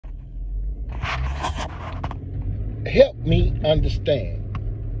help me understand.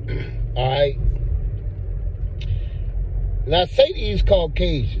 All right. Now, say these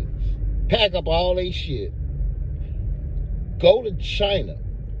Caucasians pack up all their shit, go to China,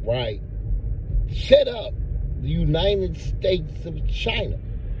 right? Set up the United States of China,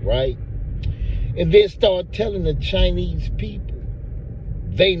 right? And then start telling the Chinese people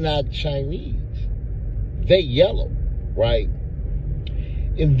they not Chinese. They yellow, right?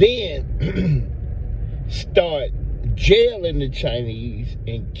 And then start jailing the Chinese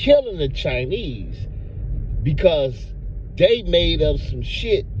and killing the Chinese because they made up some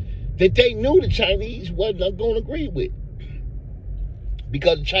shit that they knew the Chinese wasn't going to agree with.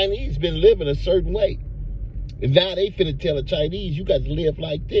 Because the Chinese been living a certain way. And now they finna tell the Chinese, you got to live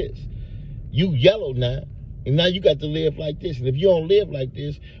like this. You yellow now. And now you got to live like this. And if you don't live like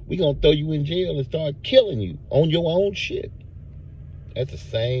this, we going to throw you in jail and start killing you on your own shit. That's the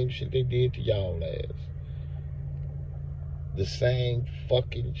same shit they did to y'all ass. The same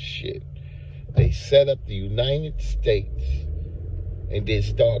fucking shit. They set up the United States and then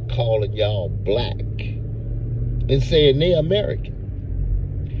start calling y'all black and saying they're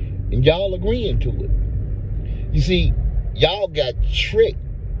American. And y'all agreeing to it. You see, y'all got tricked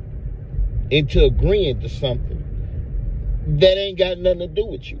into agreeing to something that ain't got nothing to do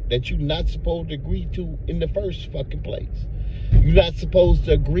with you, that you're not supposed to agree to in the first fucking place. You're not supposed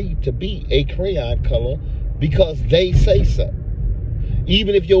to agree to be a crayon color because they say so.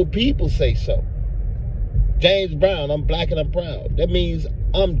 Even if your people say so. James Brown, I'm black and I'm proud. That means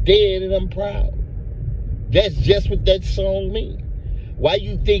I'm dead and I'm proud. That's just what that song means. Why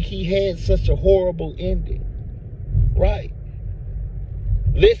you think he had such a horrible ending? Right.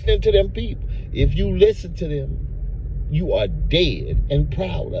 Listening to them people. If you listen to them, you are dead and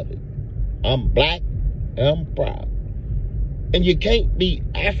proud of it. I'm black and I'm proud. And you can't be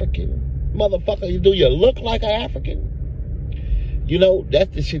African. Motherfucker, do you look like an African? You know,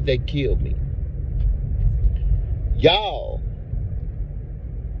 that's the shit that killed me. Y'all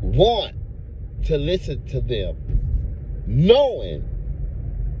want to listen to them knowing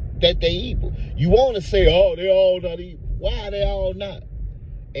that they evil. You want to say, oh, they're all not evil. Why are they all not?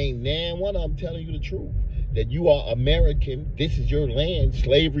 Ain't nan one of them telling you the truth. That you are American. This is your land.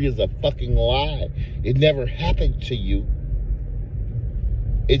 Slavery is a fucking lie. It never happened to you.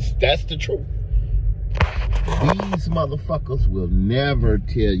 That's the truth. These motherfuckers will never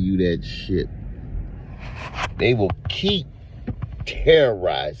tell you that shit. They will keep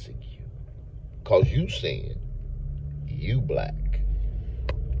terrorizing you. Because you saying you black.